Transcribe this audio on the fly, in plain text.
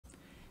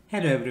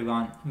Hello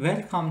everyone,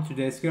 welcome to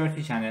the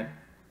SQRT channel.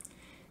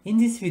 In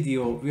this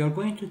video, we are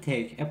going to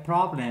take a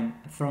problem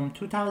from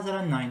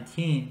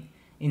 2019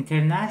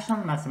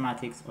 International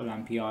Mathematics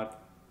Olympiad,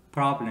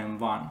 problem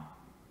 1.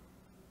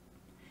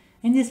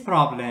 In this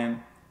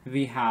problem,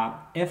 we have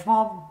f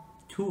of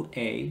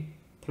 2a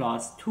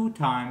plus 2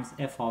 times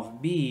f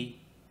of b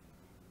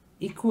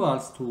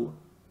equals to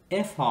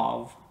f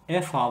of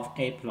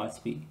a plus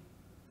b.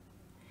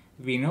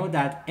 We know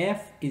that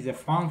f is a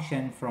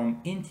function from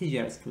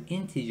integers to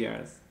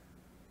integers,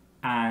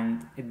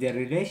 and the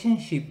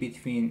relationship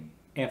between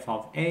f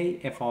of a,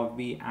 f of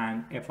b,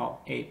 and f of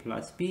a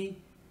plus b,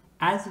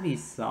 as we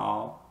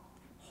saw,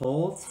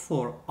 holds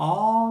for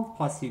all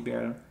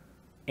possible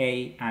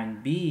a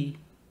and b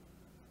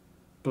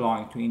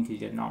belonging to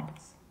integer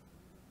numbers.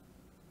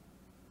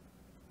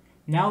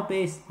 Now,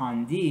 based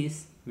on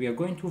this, we are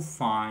going to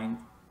find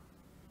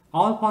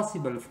all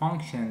possible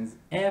functions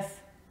f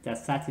that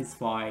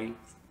satisfies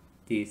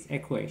this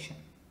equation.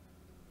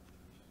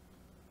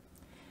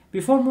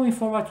 Before moving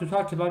forward to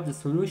talk about the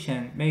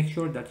solution, make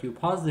sure that you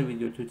pause the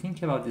video to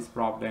think about this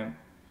problem,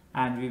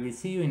 and we will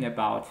see you in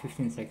about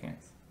 15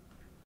 seconds.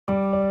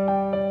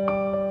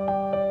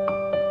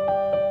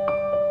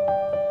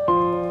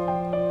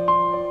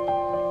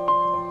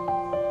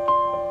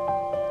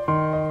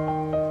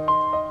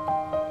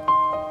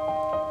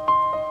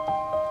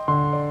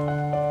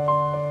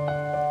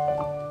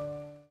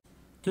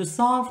 To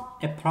solve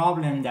a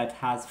problem that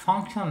has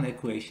functional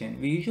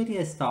equation, we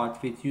usually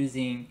start with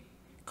using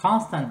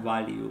constant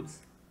values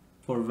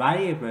for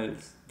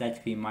variables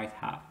that we might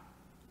have.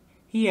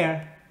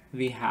 Here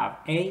we have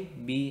a,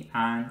 b,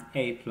 and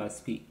a plus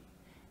b.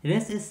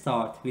 Let's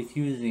start with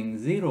using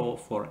 0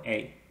 for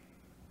a.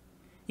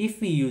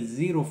 If we use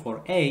 0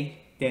 for a,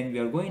 then we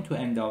are going to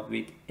end up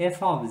with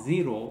f of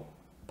 0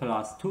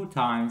 plus 2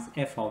 times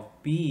f of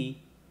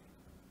b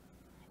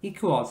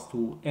equals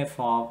to f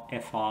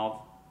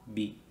of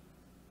b.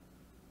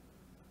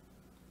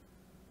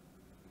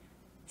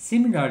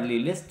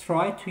 Similarly, let's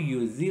try to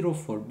use 0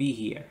 for b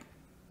here.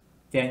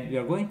 Then we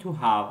are going to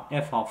have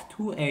f of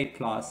 2a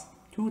plus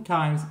 2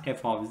 times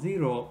f of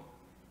 0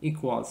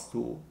 equals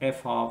to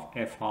f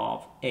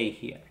of a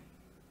here.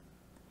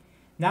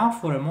 Now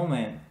for a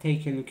moment,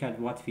 take a look at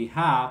what we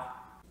have,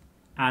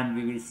 and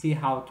we will see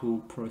how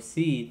to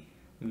proceed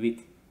with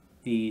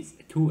these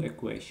two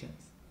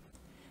equations.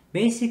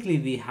 Basically,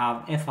 we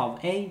have f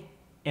of a,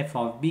 f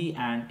of b,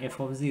 and f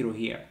of 0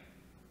 here.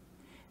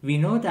 We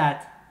know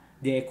that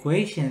the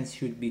equations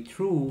should be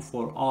true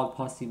for all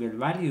possible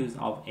values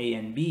of a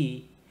and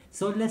b,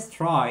 so let's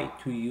try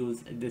to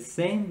use the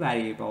same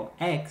variable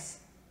x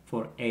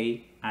for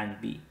a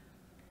and b.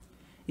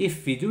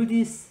 If we do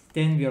this,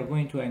 then we are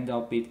going to end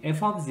up with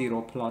f of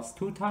 0 plus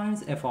 2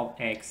 times f of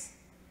x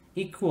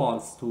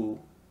equals to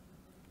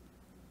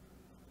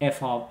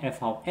f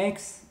of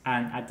x,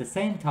 and at the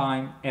same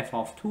time f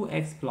of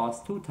 2x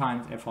plus 2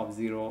 times f of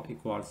 0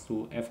 equals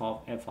to f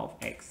of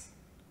x.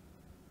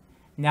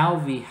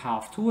 Now we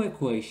have two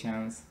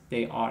equations.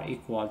 They are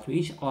equal to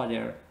each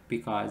other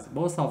because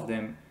both of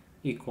them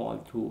equal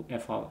to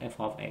f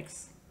of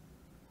x.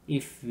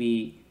 If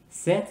we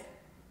set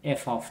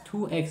f of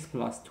 2x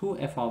plus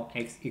 2f of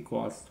x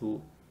equals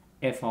to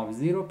f of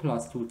 0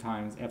 plus 2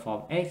 times f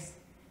of x,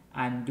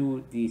 and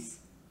do this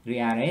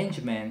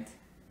rearrangement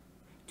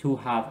to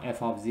have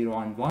f of 0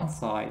 on one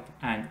side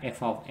and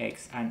f of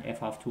x and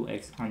f of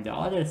 2x on the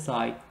other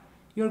side,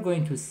 you're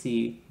going to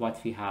see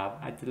what we have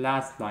at the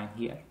last line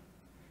here.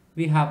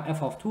 We have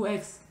f of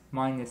 2x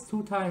minus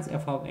 2 times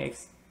f of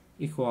x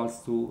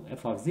equals to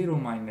f of 0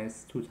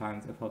 minus 2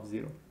 times f of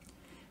 0.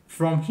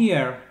 From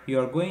here, you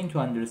are going to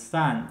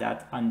understand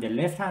that on the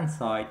left hand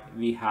side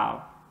we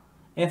have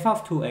f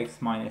of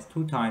 2x minus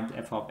 2 times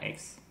f of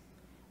x,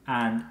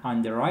 and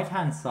on the right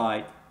hand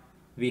side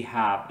we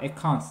have a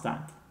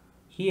constant.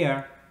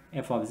 Here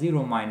f of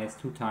 0 minus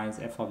 2 times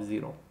f of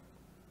 0.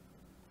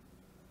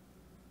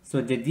 So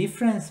the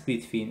difference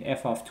between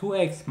f of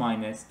 2x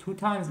minus 2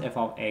 times f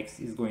of x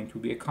is going to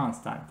be a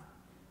constant.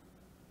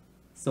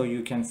 So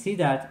you can see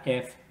that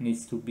f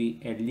needs to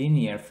be a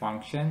linear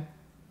function,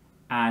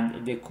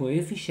 and the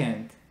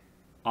coefficient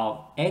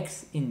of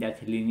x in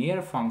that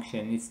linear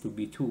function needs to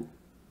be 2.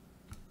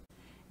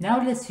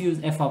 Now let's use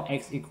f of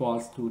x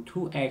equals to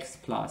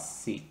 2x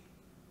plus c.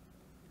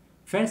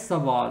 First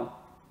of all,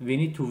 we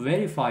need to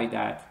verify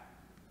that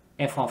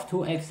f of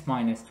 2x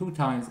minus 2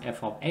 times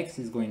f of x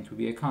is going to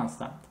be a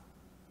constant.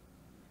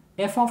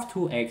 F of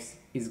 2x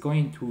is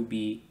going to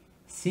be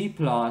c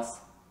plus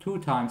 2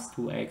 times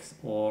 2x,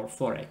 or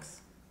 4x.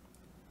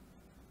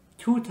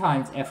 2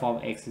 times f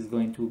of x is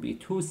going to be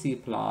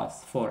 2c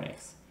plus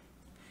 4x.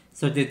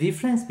 So the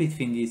difference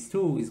between these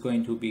two is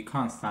going to be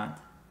constant,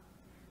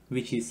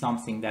 which is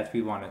something that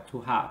we wanted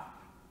to have.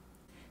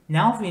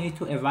 Now we need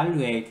to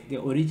evaluate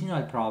the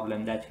original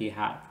problem that we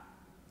had.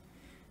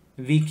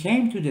 We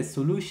came to the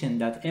solution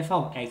that f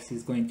of x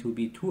is going to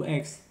be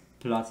 2x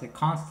plus a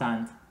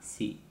constant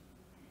c.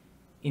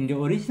 In the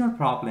original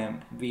problem,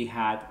 we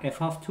had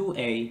f of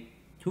 2a,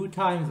 2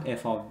 times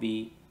f of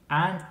b,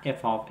 and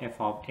f of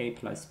a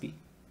plus b.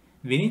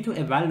 We need to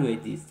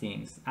evaluate these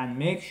things and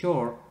make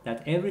sure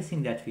that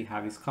everything that we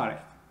have is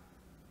correct.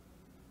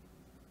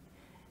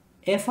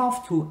 F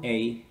of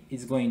 2a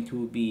is going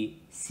to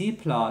be c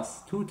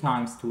plus 2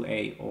 times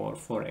 2a or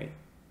 4a.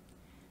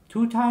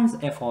 2 times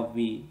f of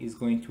b is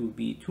going to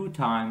be 2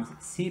 times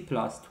c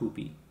plus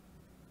 2b.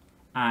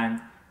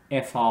 And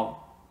f of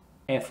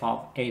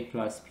a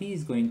plus p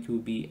is going to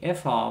be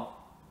f of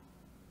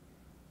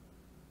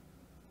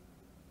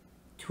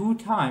 2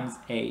 times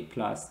a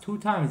plus 2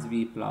 times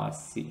b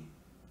plus c.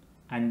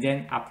 And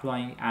then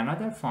applying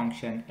another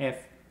function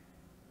f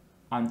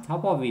on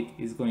top of it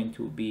is going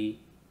to be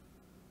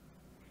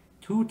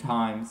 2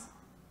 times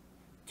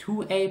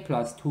 2a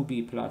plus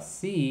 2b plus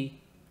c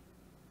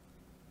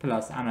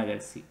plus another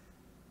c.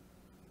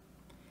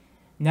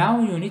 Now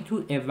you need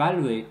to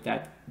evaluate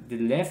that the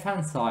left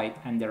hand side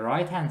and the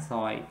right hand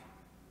side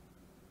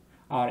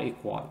are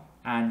equal,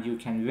 and you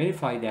can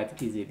verify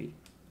that easily.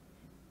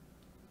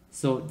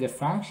 So the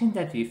function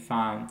that we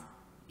found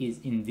is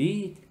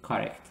indeed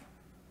correct.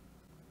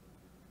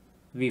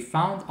 We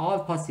found all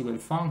possible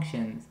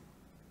functions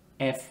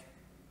f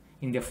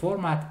in the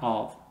format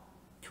of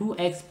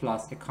 2x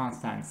plus a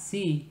constant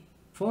c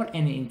for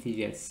any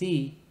integer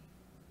c,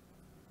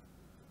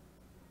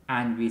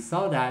 and we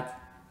saw that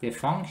the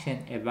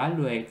function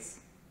evaluates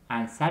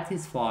and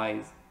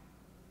satisfies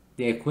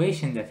the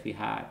equation that we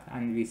had,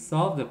 and we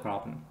solved the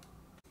problem.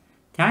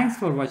 Thanks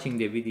for watching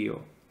the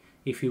video.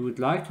 If you would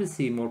like to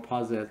see more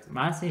puzzles,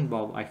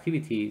 math-involved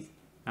activities,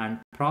 and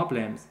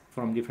problems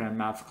from different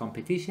math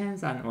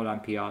competitions and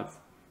Olympiads,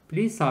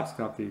 please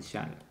subscribe to this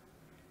channel.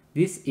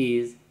 This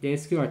is the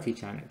SQRT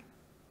channel.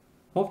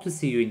 Hope to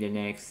see you in the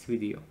next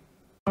video.